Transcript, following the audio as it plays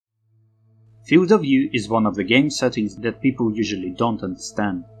Field of view is one of the game settings that people usually don't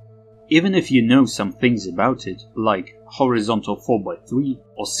understand. Even if you know some things about it, like horizontal 4:3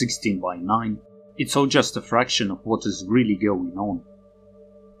 or 16:9, it's all just a fraction of what is really going on.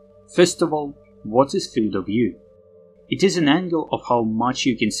 First of all, what is field of view? It is an angle of how much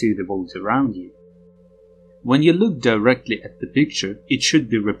you can see the world around you. When you look directly at the picture, it should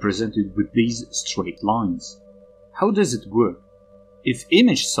be represented with these straight lines. How does it work? If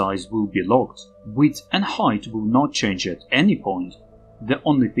image size will be locked, width and height will not change at any point. The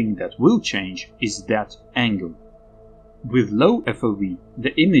only thing that will change is that angle. With low FOV,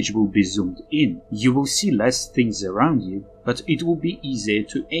 the image will be zoomed in. You will see less things around you, but it will be easier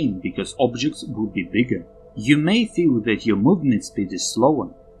to aim because objects will be bigger. You may feel that your movement speed is slower.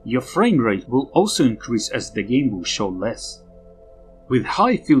 Your frame rate will also increase as the game will show less. With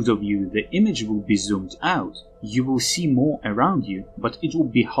high field of view, the image will be zoomed out. You will see more around you, but it will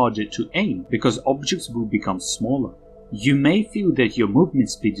be harder to aim because objects will become smaller. You may feel that your movement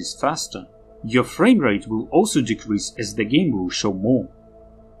speed is faster. Your frame rate will also decrease as the game will show more.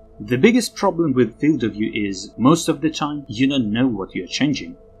 The biggest problem with field of view is, most of the time, you don't know what you're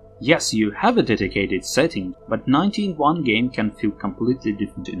changing. Yes, you have a dedicated setting, but 90 in one game can feel completely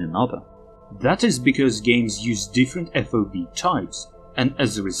different in another. That is because games use different FOV types, and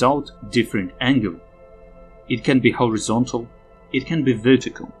as a result, different angle. It can be horizontal, it can be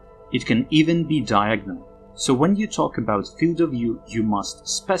vertical, it can even be diagonal. So when you talk about field of view, you must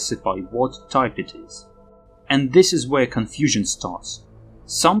specify what type it is. And this is where confusion starts.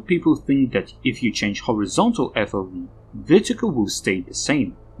 Some people think that if you change horizontal FOV, vertical will stay the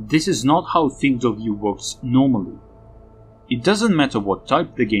same. This is not how field of view works normally. It doesn't matter what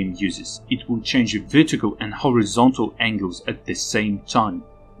type the game uses, it will change vertical and horizontal angles at the same time,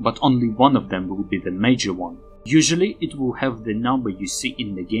 but only one of them will be the major one. Usually it will have the number you see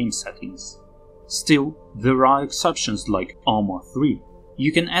in the game settings. Still, there are exceptions like Arma 3.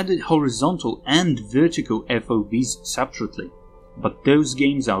 You can edit horizontal and vertical FOVs separately, but those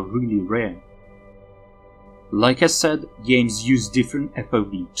games are really rare. Like I said, games use different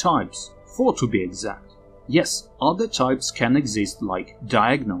FOV types, 4 to be exact. Yes, other types can exist like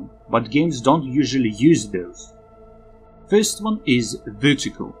diagonal, but games don't usually use those. First one is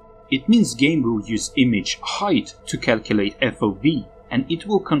vertical. It means game will use image height to calculate FOV, and it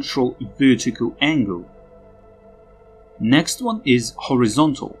will control vertical angle. Next one is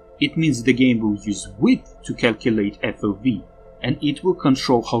horizontal. It means the game will use width to calculate FOV, and it will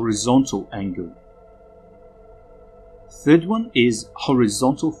control horizontal angle. Third one is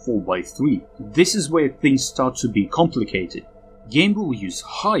horizontal 4:3. This is where things start to be complicated. Game will use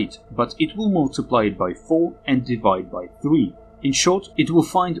height, but it will multiply it by 4 and divide by 3. In short, it will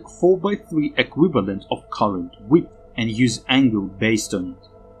find 4:3 equivalent of current width and use angle based on it.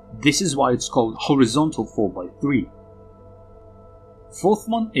 This is why it's called horizontal 4:3. Fourth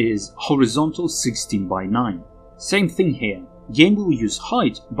one is horizontal 16:9. Same thing here. Game will use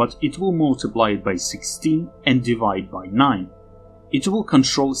height, but it will multiply it by 16 and divide by 9. It will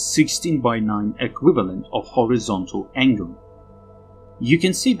control 16:9 equivalent of horizontal angle. You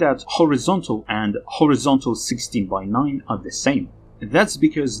can see that horizontal and horizontal 16:9 are the same. That's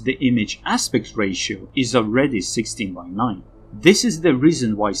because the image aspect ratio is already 16:9. This is the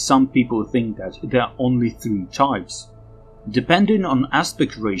reason why some people think that there are only 3 types. Depending on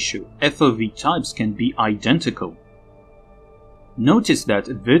aspect ratio, FOV types can be identical. Notice that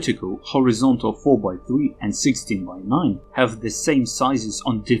vertical, horizontal 4:3 and 16:9 have the same sizes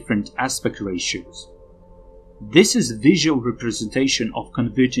on different aspect ratios. This is visual representation of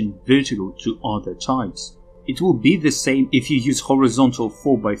converting vertical to other types. It will be the same if you use horizontal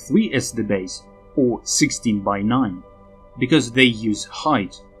 4:3 as the base or 16:9, because they use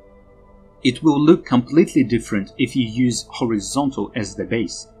height. It will look completely different if you use horizontal as the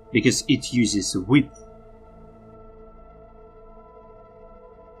base, because it uses width.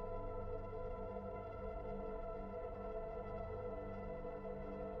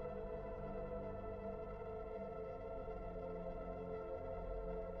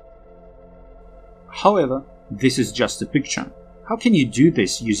 However, this is just a picture. How can you do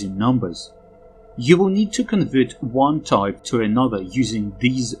this using numbers? You will need to convert one type to another using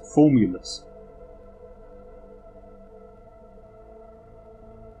these formulas.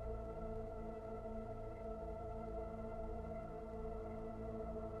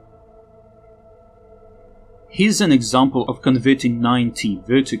 Here's an example of converting 9T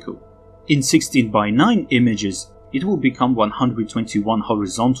vertical. In 16:9 images, it will become 121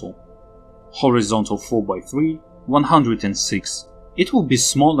 horizontal. Horizontal 4:3, 106. It will be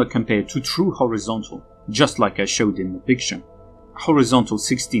smaller compared to true horizontal, just like I showed in the picture. horizontal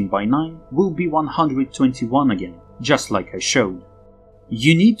 16:9 will be 121 again, just like I showed.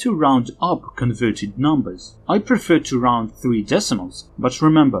 You need to round up converted numbers. I prefer to round 3 decimals, but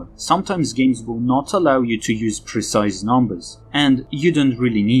remember, sometimes games will not allow you to use precise numbers, and you don't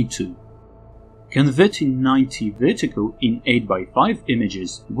really need to. Converting 90 vertical in 8:5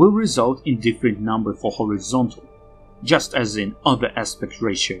 images will result in different number for horizontal, just as in other aspect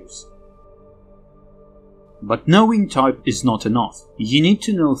ratios. But knowing type is not enough. You need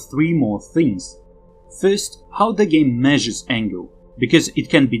to know 3 more things. First, how the game measures angle, because it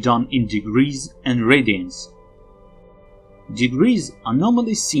can be done in degrees and radians. Degrees are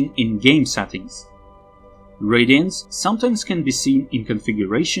normally seen in game settings. Radians sometimes can be seen in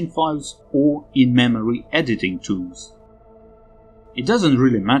configuration files or in memory editing tools. It doesn't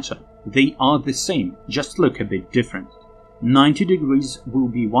really matter, they are the same, just look a bit different. 90 degrees will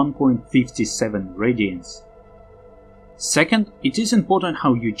be 1.57 radians. Second, it is important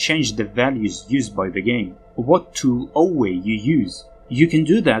how you change the values used by the game, what tool or way you use. You can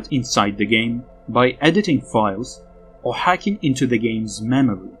do that inside the game by editing files or hacking into the game's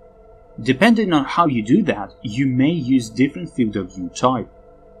memory. Depending on how you do that, you may use different field of view type.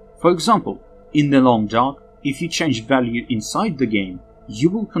 For example, in the long dark, if you change value inside the game, you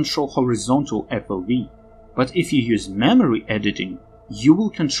will control horizontal FOV, but if you use memory editing, you will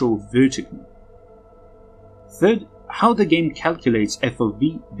control vertical. Third, how the game calculates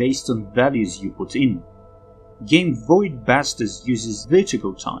FOV based on values you put in. Game Void Bastards uses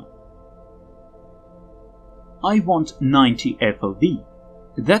vertical type. I want 90 FOV.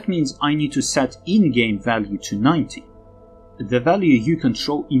 That means I need to set in-game value to 90. The value you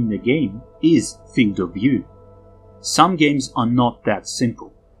control in the game is field of view. Some games are not that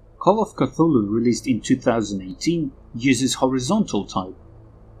simple. Call of Cthulhu, released in 2018, uses horizontal type.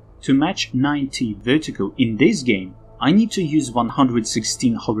 To match 90 vertical in this game, I need to use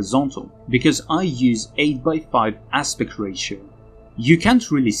 116 horizontal, because I use 8:5 aspect ratio. You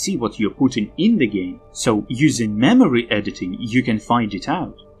can't really see what you're putting in the game, so using memory editing you can find it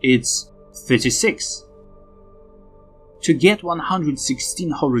out. It's 36. To get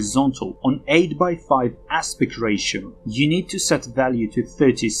 116 horizontal on 8:5 aspect ratio, you need to set value to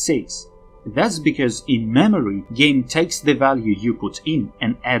 36. That's because in memory, game takes the value you put in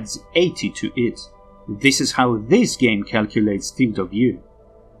and adds 80 to it. This is how this game calculates field of view.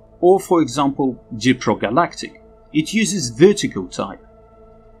 Or for example, Dipro Galactic. It uses vertical type.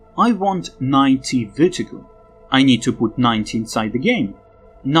 I want 90 vertical. I need to put 90 inside the game.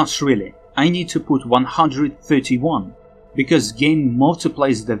 Not really. I need to put 131, because game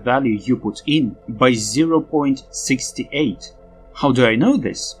multiplies the value you put in by 0.68. How do I know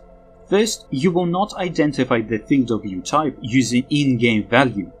this? First, you will not identify the field of view type using in-game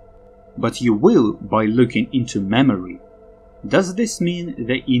value, but you will by looking into memory. Does this mean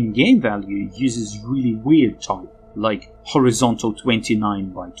the in-game value uses really weird type, like horizontal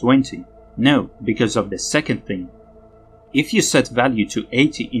 29:20? No, because of the second thing. If you set value to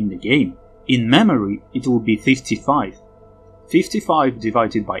 80 in the game, in memory it will be 55. 55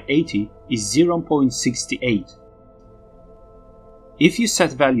 divided by 80 is 0.68. If you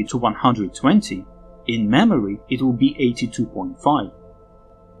set value to 120, in memory it will be 82.5.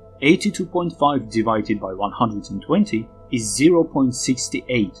 82.5 divided by 120 is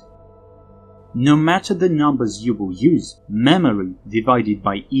 0.68. No matter the numbers you will use, memory divided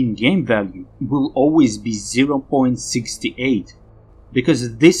by in-game value will always be 0.68.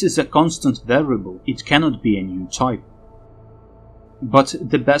 Because this is a constant variable, it cannot be a new type. But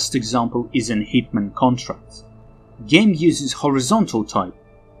the best example is in Hitman Contracts. Game uses horizontal type.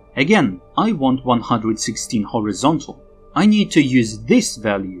 Again, I want 116 horizontal. I need to use this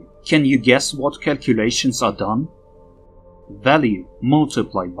value. Can you guess what calculations are done? Value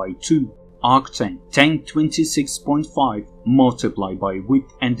multiplied by 2, arctan, tank 26.5 multiplied by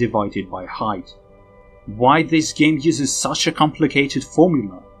width and divided by height. Why this game uses such a complicated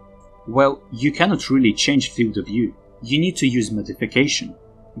formula? Well, you cannot really change field of view. You need to use modification.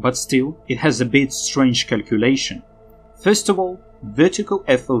 But still, it has a bit strange calculation. First of all, vertical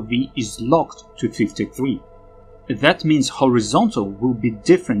FOV is locked to 53. That means horizontal will be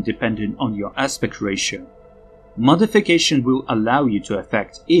different depending on your aspect ratio. Modification will allow you to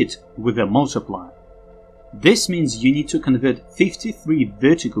affect it with a multiplier. This means you need to convert 53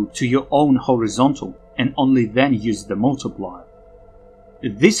 vertical to your own horizontal and only then use the multiplier.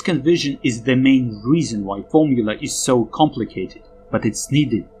 This conversion is the main reason why formula is so complicated, but it's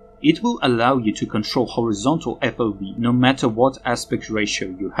needed. It will allow you to control horizontal FOV no matter what aspect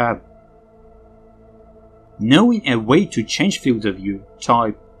ratio you have. Knowing a way to change field of view,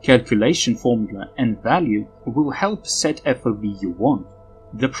 type, calculation formula and value will help set FOV you want.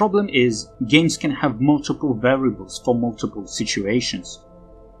 The problem is, games can have multiple variables for multiple situations.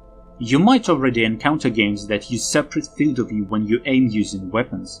 You might already encounter games that use separate field of view when you aim using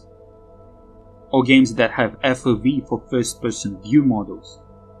weapons, or games that have FOV for first-person view models.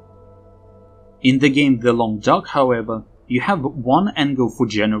 In the game The Long Dark, however, you have one angle for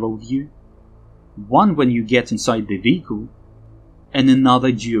general view, one when you get inside the vehicle, and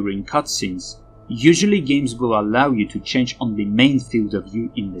another during cutscenes. Usually games will allow you to change on the main field of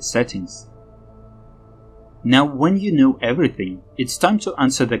view in the settings. Now when you know everything, it's time to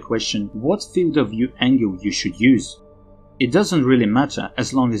answer the question what field of view angle you should use. It doesn't really matter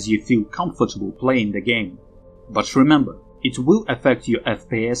as long as you feel comfortable playing the game. But remember, it will affect your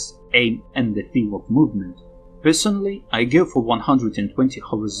FPS, aim and the feel of movement. Personally, I go for 120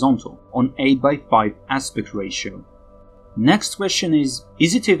 horizontal on 8:5 aspect ratio. Next question is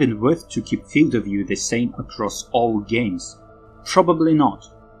it even worth to keep field of view the same across all games? Probably not.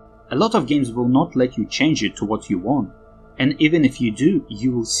 A lot of games will not let you change it to what you want, and even if you do,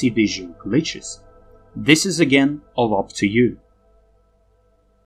 you will see visual glitches. This is again all up to you.